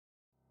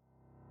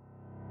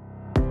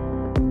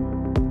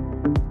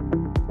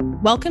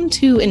Welcome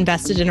to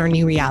Invested in Our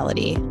New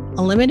Reality,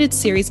 a limited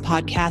series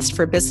podcast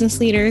for business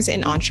leaders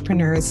and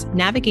entrepreneurs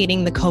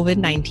navigating the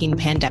COVID-19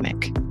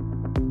 pandemic.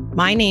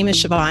 My name is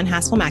Siobhan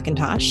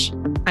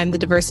Haspel-McIntosh. I'm the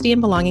Diversity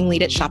and Belonging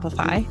Lead at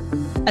Shopify,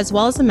 as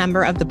well as a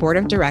member of the Board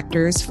of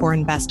Directors for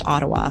Invest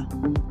Ottawa.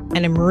 And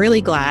I'm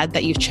really glad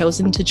that you've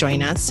chosen to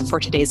join us for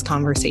today's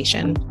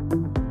conversation.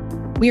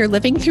 We are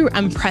living through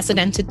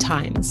unprecedented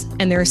times,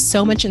 and there is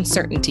so much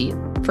uncertainty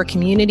for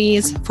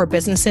communities, for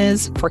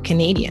businesses, for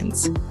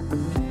Canadians.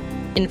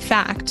 In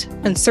fact,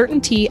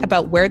 uncertainty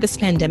about where this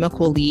pandemic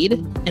will lead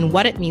and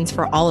what it means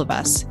for all of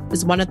us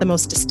is one of the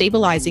most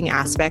destabilizing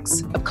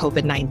aspects of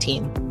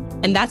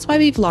COVID-19. And that's why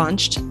we've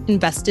launched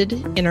Invested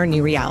in Our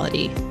New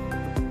Reality.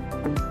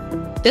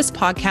 This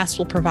podcast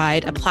will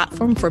provide a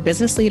platform for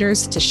business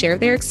leaders to share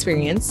their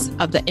experience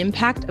of the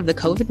impact of the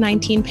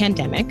COVID-19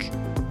 pandemic,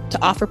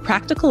 to offer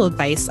practical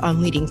advice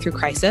on leading through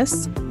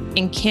crisis,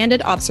 and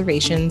candid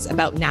observations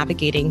about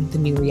navigating the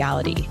new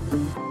reality.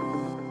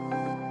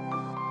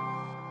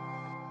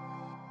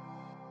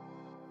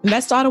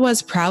 Invest Ottawa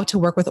is proud to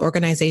work with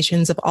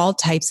organizations of all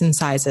types and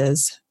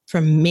sizes,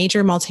 from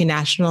major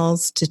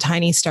multinationals to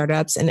tiny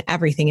startups and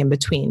everything in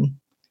between.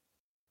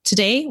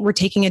 Today, we're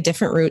taking a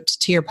different route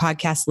to your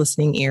podcast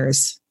listening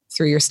ears,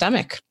 through your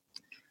stomach.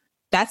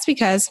 That's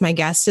because my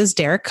guest is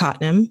Derek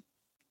Cotnam,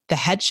 the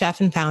head chef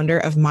and founder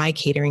of My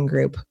Catering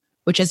Group,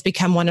 which has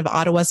become one of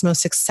Ottawa's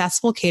most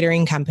successful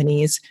catering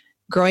companies,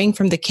 growing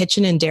from the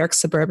kitchen in Derek's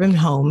suburban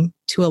home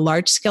to a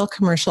large-scale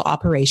commercial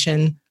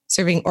operation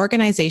serving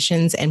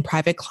organizations and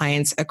private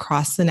clients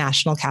across the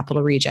National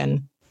Capital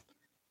Region.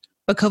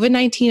 But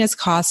COVID-19 has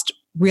caused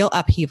real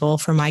upheaval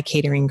for My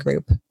Catering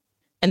Group,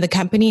 and the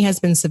company has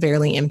been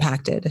severely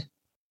impacted.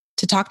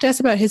 To talk to us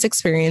about his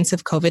experience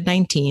of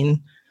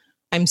COVID-19,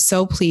 I'm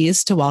so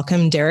pleased to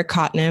welcome Derek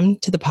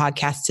Cotnam to the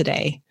podcast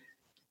today.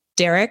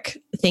 Derek,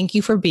 thank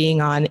you for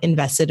being on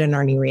Invested in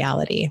Our New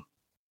Reality.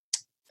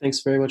 Thanks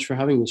very much for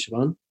having me,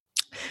 Siobhan.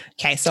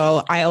 Okay,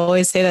 so I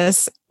always say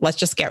this, let's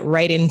just get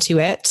right into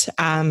it.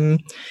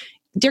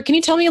 Derek, can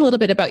you tell me a little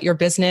bit about your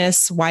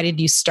business? Why did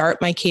you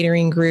start My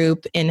Catering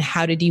Group, and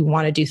how did you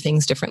want to do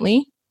things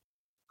differently?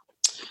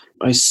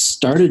 I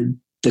started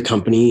the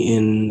company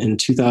in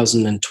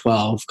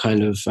 2012,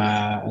 kind of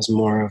as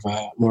more of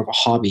a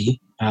hobby.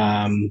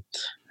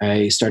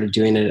 I started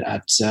doing it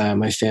at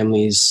my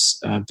family's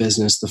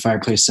business, the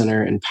Fireplace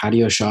Center and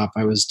Patio Shop.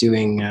 I was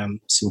doing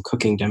some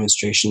cooking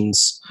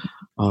demonstrations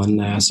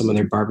on some of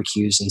their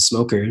barbecues and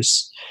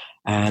smokers.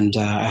 And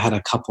I had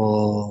a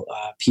couple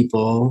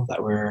people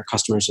that were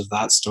customers of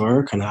that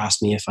store kind of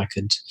asked me if I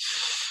could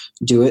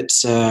do it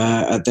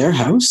at their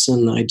house.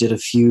 And I did a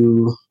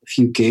few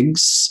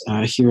gigs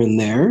here and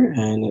there,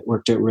 and it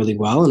worked out really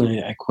well,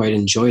 and I quite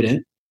enjoyed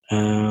it.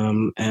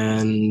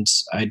 And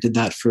I did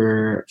that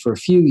for a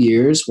few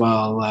years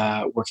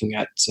while working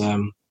at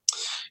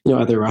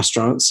other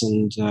restaurants,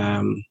 and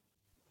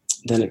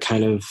then it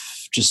kind of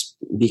just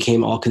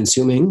became all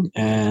consuming,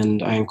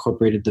 and I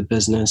incorporated the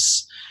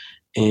business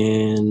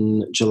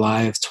in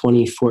July of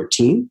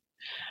 2014,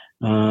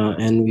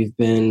 and we've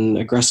been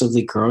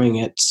aggressively growing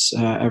it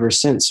ever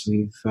since.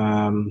 We've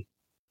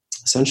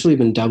essentially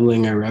been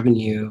doubling our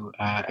revenue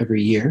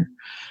every year.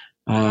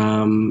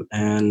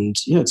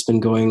 It's been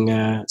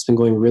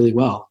going really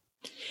well.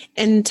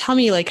 And tell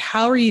me,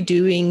 how are you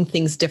doing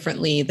things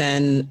differently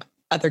than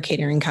other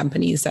catering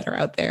companies that are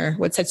out there?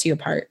 What sets you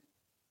apart?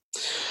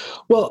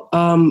 Well,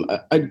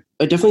 I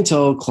definitely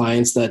tell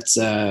clients that,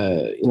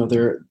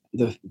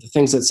 the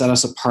things that set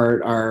us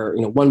apart are,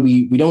 one,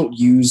 we don't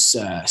use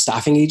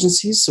staffing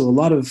agencies. So a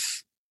lot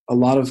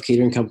of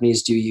catering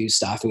companies do use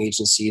staffing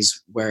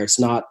agencies where it's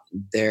not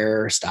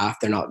their staff.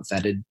 They're not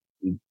vetted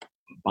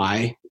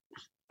by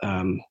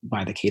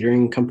the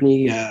catering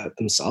company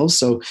themselves.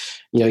 So,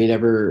 you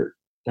never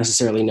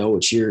necessarily know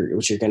what you're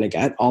going to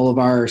get. All of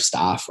our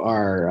staff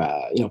are,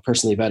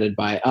 personally vetted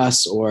by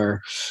us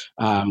or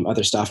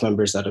other staff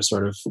members that have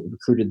sort of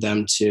recruited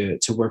them to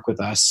work with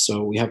us.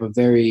 So we have a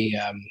very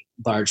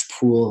large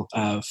pool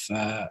of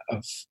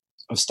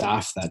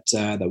staff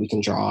that we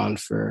can draw on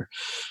for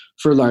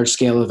large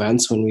scale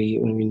events when we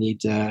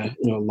need a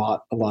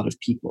lot of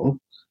people.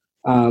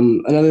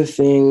 Another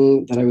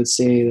thing that I would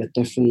say that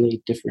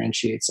definitely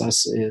differentiates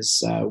us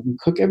is we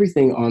cook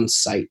everything on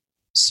site.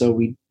 So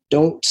we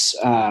don't,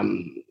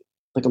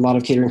 like a lot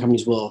of catering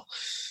companies will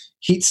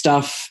heat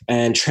stuff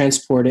and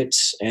transport it.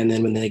 And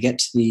then when they get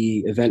to the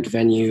event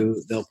venue,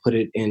 they'll put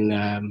it in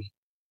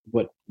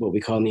what we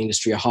call in the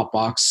industry a hot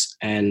box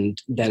and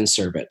then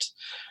serve it.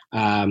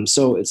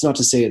 So it's not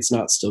to say it's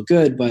not still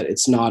good, but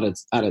it's not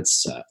at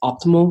its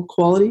optimal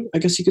quality, I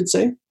guess you could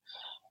say.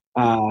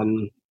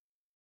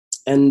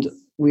 And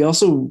we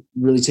also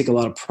really take a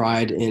lot of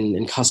pride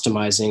in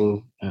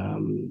customizing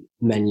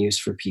menus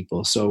for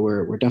people. So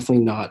we're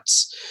definitely not,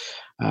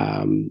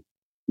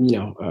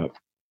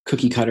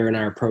 cookie cutter in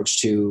our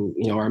approach to,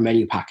 our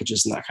menu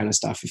packages and that kind of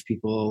stuff. If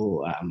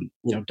people,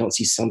 don't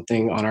see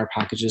something on our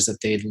packages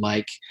that they'd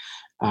like,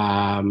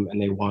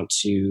 and they want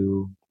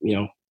to,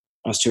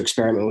 us to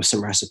experiment with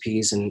some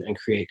recipes and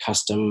create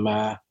custom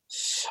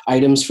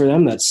items for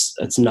them,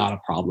 that's not a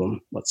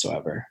problem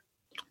whatsoever.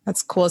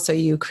 That's cool. So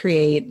you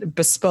create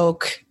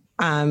bespoke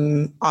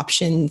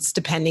options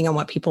depending on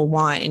what people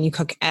want, and you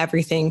cook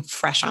everything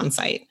fresh on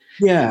site.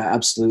 Yeah,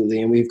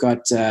 absolutely. And we've got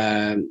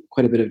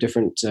quite a bit of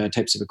different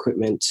types of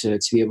equipment to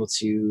be able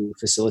to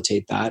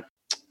facilitate that.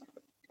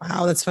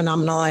 Wow, that's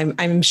phenomenal.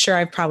 I'm sure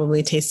I've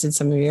probably tasted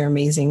some of your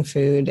amazing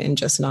food and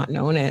just not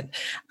known it.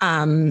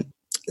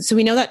 So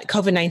we know that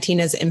COVID-19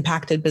 has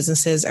impacted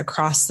businesses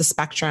across the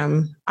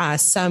spectrum,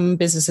 some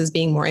businesses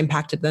being more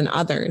impacted than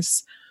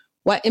others.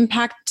 What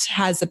impact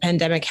has the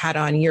pandemic had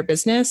on your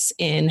business,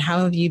 and how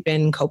have you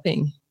been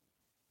coping?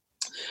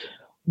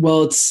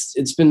 Well,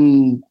 it's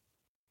been,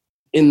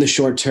 in the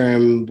short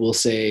term, we'll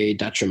say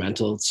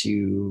detrimental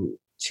to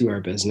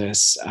our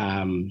business.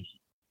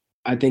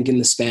 I think in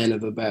the span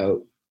of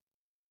about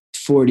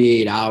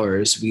 48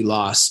 hours, we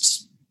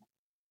lost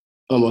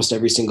almost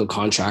every single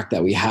contract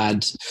that we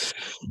had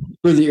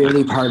for the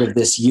early part of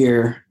this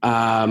year.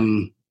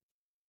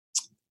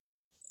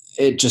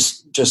 It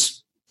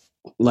just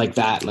like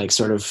that, like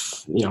sort of,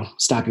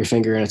 snap your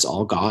finger and it's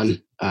all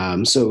gone.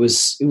 So it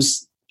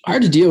was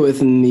hard to deal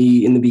with in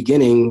the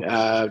beginning,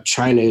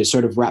 trying to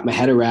sort of wrap my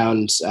head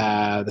around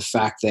the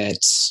fact that,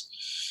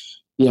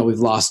 we've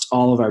lost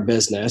all of our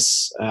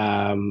business.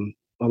 A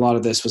lot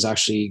of this was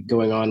actually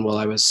going on while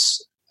I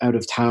was out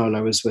of town.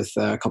 I was with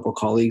a couple of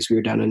colleagues. We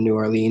were down in New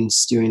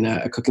Orleans doing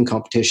a cooking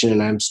competition,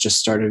 and I just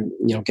started,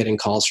 getting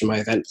calls from my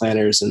event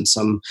planners and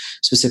some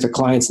specific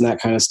clients and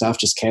that kind of stuff,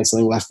 just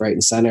canceling left, right,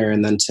 and center.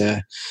 And then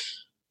to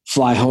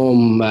fly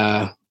home,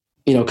 a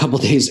couple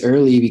of days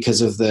early because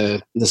of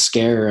the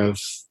scare of,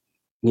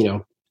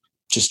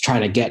 just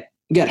trying to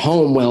get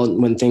home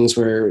when things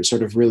were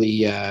sort of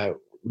really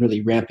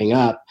ramping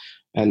up.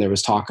 And there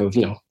was talk of,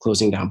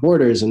 closing down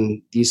borders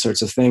and these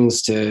sorts of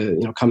things, to,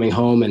 coming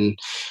home and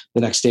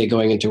the next day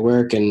going into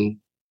work and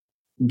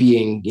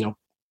being,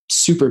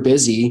 super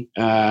busy.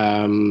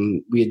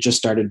 We had just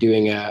started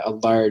doing a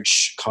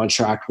large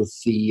contract with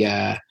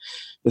the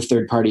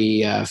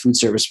third-party food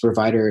service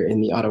provider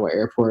in the Ottawa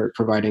airport,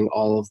 providing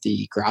all of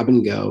the grab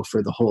and go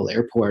for the whole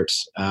airport,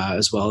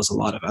 as well as a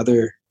lot of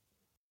other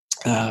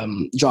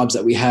jobs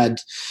that we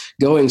had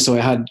going. So I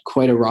had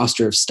quite a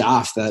roster of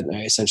staff that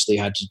I essentially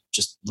had to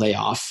just lay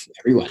off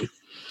everyone.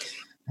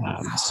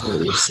 So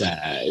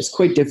it's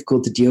quite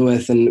difficult to deal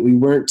with. And we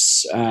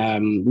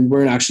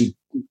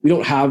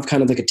don't have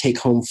kind of like a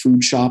take-home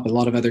food shop. A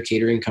lot of other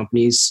catering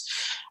companies,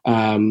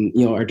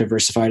 are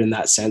diversified in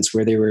that sense,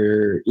 where they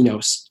were,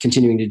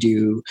 continuing to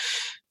do,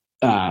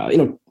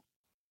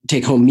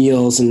 take home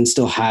meals and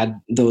still had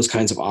those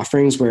kinds of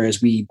offerings.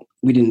 Whereas we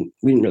didn't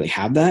really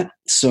have that.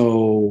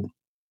 So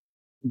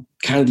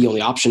kind of the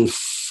only option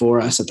for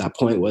us at that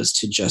point was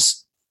to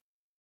just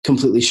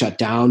completely shut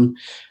down.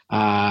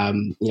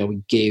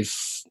 We gave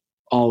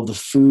all of the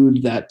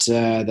food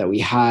that we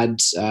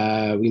had.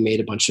 We made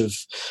a bunch of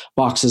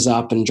boxes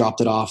up and dropped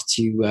it off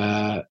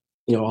to,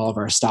 all of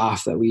our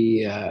staff that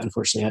we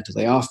unfortunately had to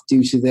lay off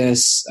due to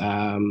this.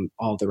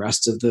 All the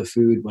rest of the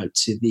food went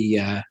to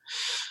the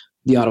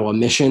Ottawa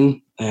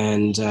Mission.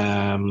 And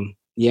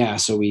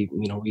so we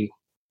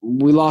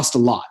lost a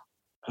lot,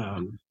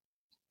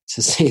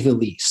 to say the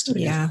least.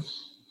 Yeah.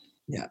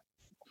 Yeah.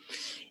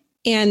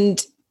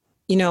 And,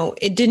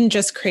 it didn't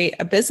just create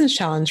a business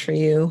challenge for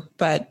you,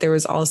 but there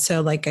was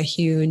also like a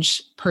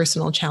huge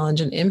personal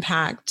challenge and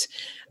impact.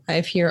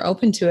 If you're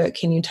open to it,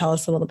 can you tell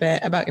us a little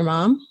bit about your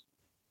mom?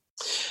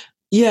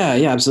 Yeah,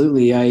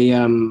 absolutely.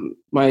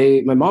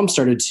 My mom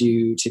started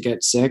to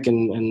get sick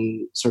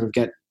and sort of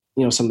get,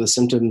 some of the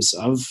symptoms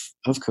of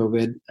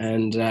COVID.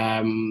 And,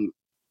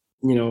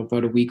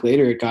 about a week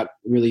later, it got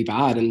really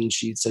bad, and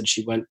she said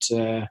she went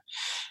to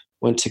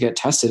get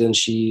tested, and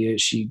she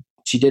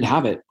did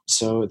have it.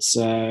 So it's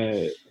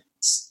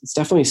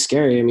definitely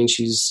scary. I mean,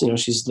 she's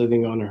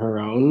living on her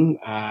own.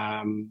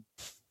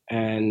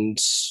 And,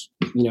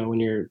 when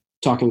you're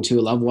talking to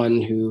a loved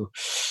one who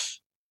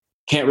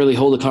can't really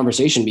hold a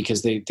conversation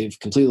because they've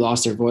completely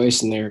lost their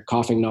voice and they're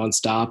coughing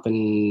nonstop,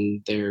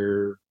 and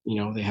they're,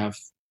 they have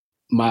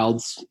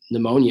mild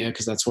pneumonia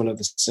because that's one of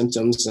the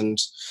symptoms. And,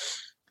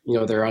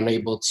 they're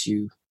unable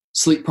to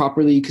sleep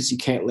properly because you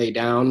can't lay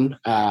down,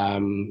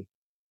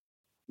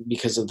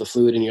 because of the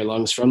fluid in your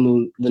lungs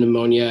from the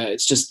pneumonia.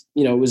 It's just,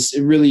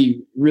 it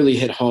really, really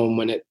hit home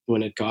when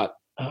it got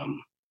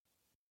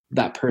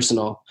that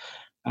personal.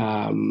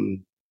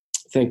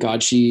 Thank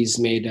God she's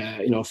made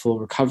a full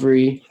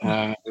recovery.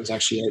 I was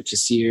actually out to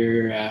see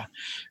her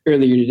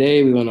earlier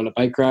today. We went on a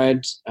bike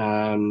ride,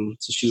 so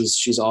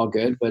she's all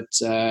good. But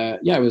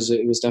it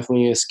was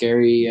definitely a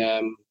scary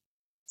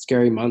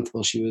month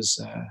while she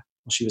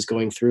was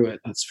going through it.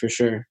 That's for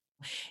sure.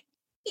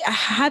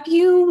 Have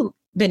you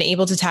been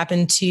able to tap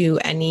into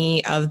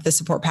any of the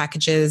support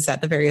packages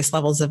that the various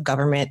levels of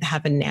government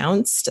have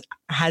announced?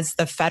 Has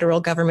the federal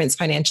government's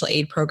financial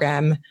aid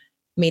program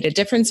made a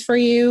difference for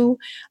you?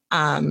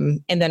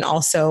 And then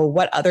also,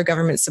 what other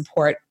government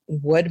support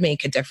would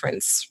make a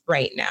difference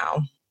right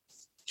now?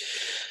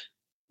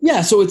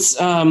 Yeah, so it's,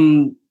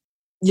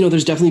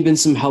 there's definitely been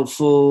some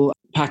helpful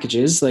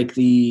packages like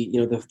the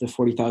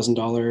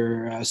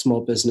 $40,000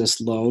 small business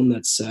loan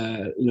that's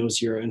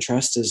zero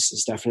interest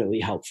is definitely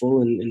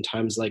helpful in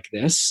times like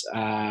this.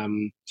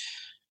 The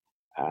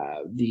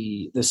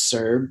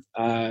CERB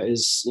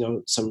is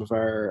some of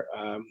our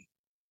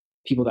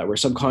people that were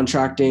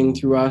subcontracting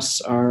through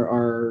us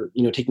are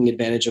taking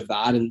advantage of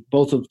that, and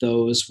both of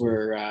those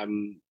were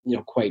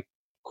quite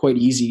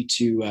easy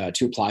to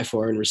apply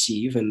for and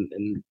receive, and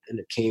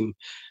it came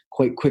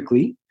quite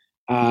quickly.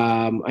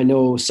 I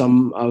know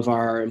some of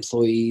our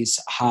employees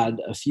had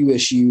a few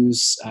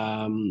issues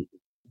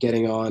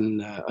getting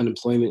on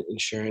unemployment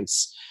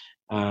insurance,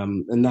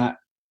 and that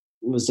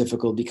was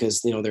difficult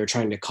because they were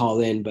trying to call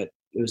in, but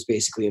it was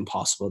basically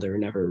impossible. They were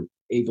never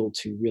able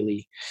to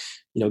really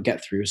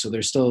get through. So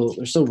they're still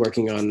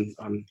working on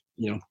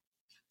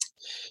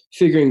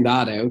figuring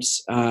that out.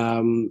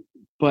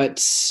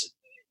 But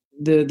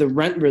the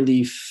rent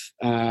relief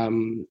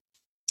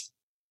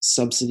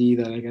subsidy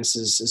that I guess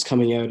is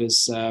coming out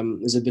is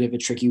a bit of a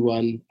tricky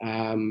one.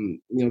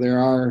 There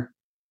are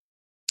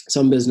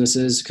some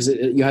businesses, because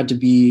you had to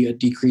be a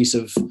decrease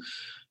of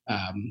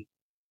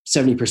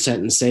 70%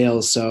 in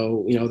sales.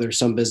 So there's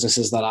some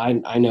businesses that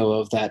I know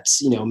of that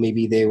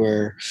maybe they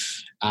were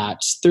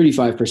at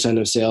 35%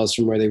 of sales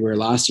from where they were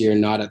last year,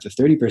 and not at the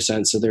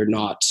 30%. So they're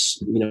not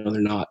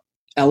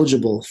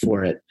eligible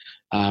for it.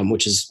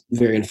 Which is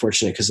very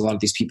unfortunate, because a lot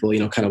of these people,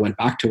 kind of went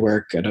back to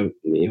work at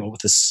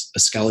with a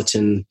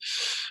skeleton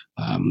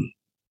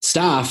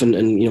staff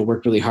and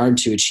worked really hard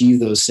to achieve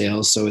those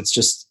sales. So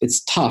it's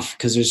tough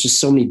because there's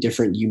just so many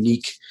different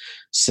unique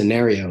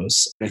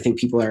scenarios. And I think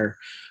people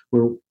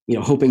we're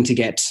hoping to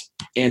get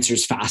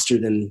answers faster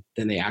than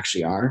they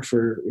actually are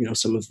for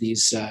some of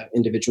these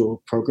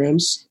individual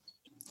programs.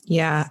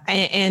 Yeah.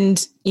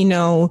 And,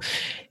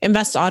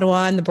 Invest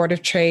Ottawa and the Board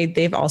of Trade,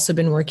 they've also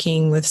been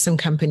working with some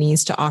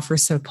companies to offer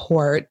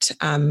support.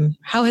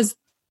 How has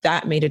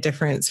that made a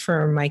difference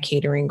for My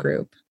Catering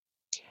Group?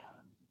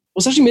 Well,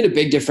 it's actually made a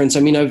big difference. I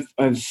mean,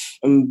 I'm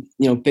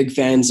big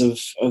fans of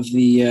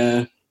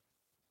the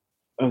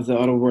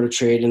Ottawa Board of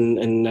Trade and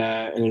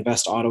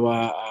Invest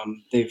Ottawa.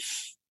 They've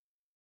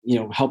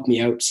helped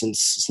me out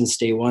since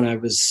day one. I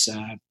was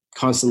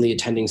constantly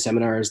attending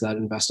seminars that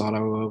Invest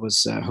Ottawa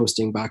was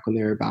hosting back when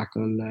they were back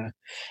on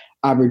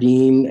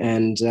Aberdeen,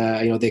 and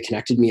they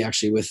connected me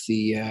actually with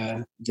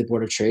the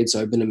Board of Trade.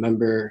 So I've been a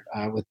member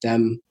with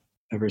them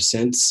ever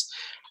since.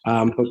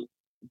 But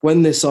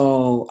when this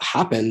all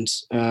happened,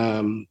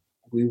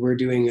 we were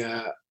doing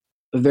a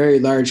very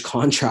large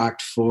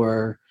contract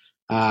for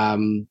a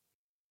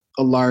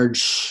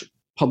large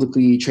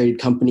publicly traded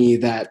company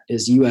that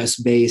is US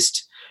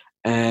based,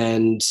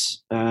 and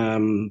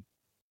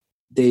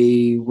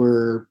they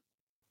were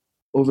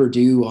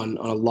overdue on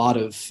a lot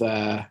of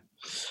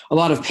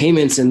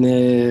payments, and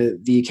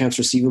the accounts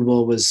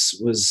receivable was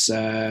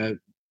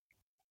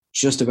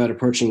just about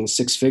approaching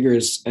six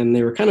figures, and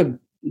they were kind of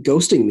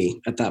ghosting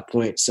me at that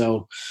point.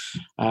 So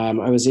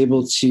I was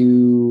able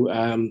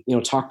to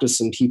talk to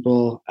some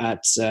people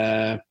at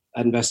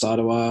Invest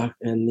Ottawa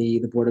and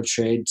the Board of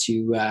Trade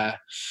to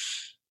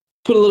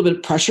put a little bit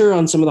of pressure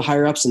on some of the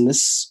higher ups in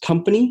this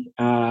company,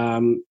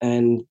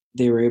 and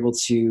they were able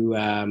to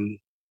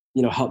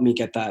help me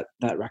get that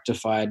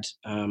rectified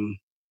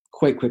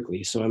quite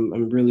quickly. So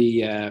I'm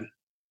really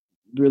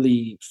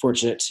really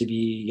fortunate to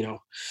be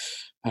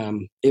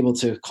able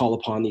to call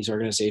upon these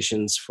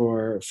organizations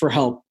for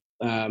help,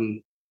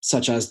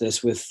 such as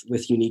this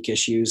with unique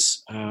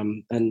issues,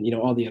 and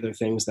all the other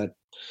things that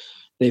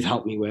they've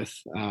helped me with,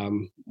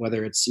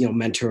 whether it's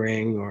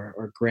mentoring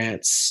or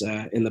grants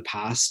in the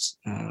past.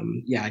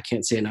 I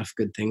can't say enough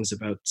good things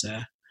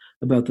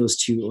about those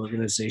two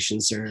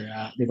organizations.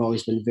 They've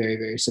always been very,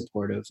 very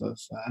supportive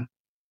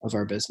of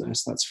our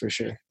business. That's for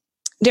sure.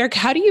 Derek,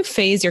 how do you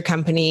phase your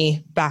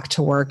company back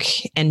to work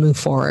and move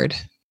forward?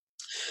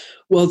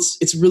 Well,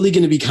 it's really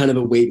going to be kind of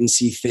a wait and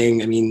see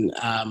thing. I mean,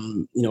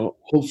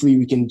 hopefully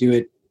we can do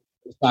it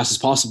as fast as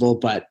possible,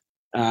 but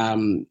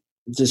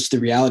just the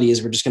reality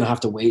is we're just going to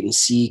have to wait and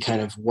see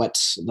kind of what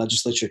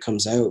legislature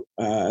comes out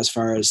as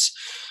far as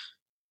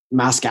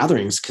mass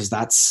gatherings, because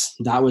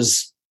that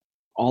was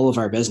all of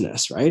our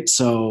business, right?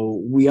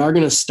 So we are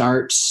going to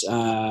start,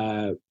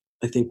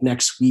 I think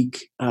next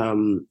week,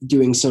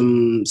 doing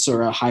some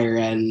sort of higher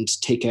end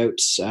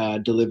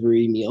takeout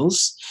delivery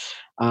meals.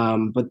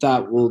 But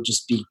that will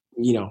just be,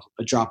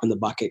 a drop in the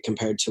bucket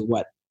compared to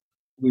what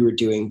we were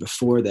doing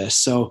before this.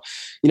 So,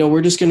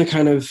 we're just going to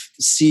kind of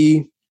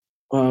see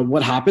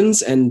what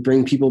happens and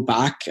bring people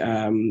back,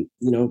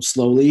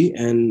 slowly,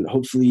 and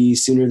hopefully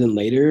sooner than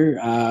later,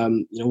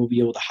 we'll be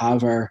able to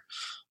have our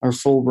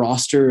full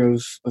roster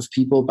of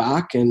people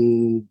back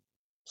and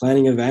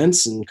planning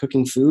events and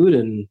cooking food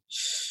and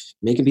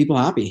making people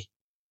happy.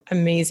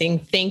 Amazing.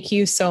 Thank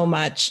you so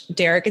much,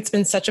 Derek. It's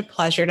been such a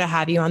pleasure to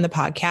have you on the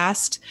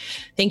podcast.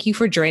 Thank you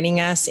for joining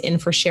us and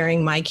for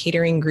sharing My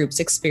Catering Group's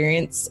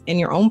experience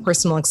and your own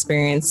personal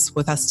experience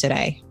with us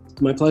today.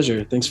 My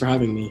pleasure. Thanks for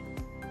having me.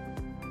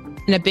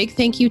 And a big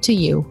thank you to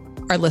you,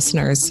 our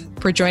listeners,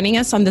 for joining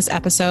us on this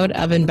episode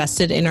of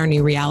Invested in Our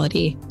New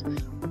Reality.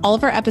 All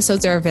of our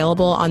episodes are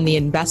available on the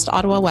Invest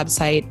Ottawa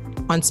website,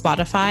 on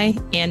Spotify,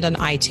 and on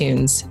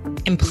iTunes.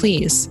 And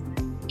please,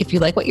 if you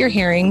like what you're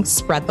hearing,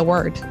 spread the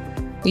word.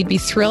 We'd be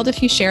thrilled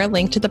if you share a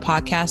link to the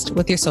podcast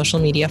with your social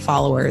media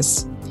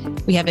followers.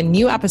 We have a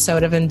new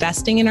episode of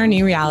Investing in Our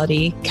New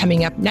Reality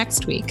coming up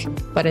next week.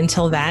 But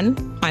until then,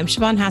 I'm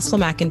Siobhan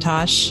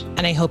Haskell-McIntosh,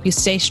 and I hope you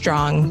stay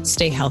strong,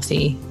 stay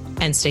healthy,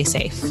 and stay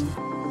safe.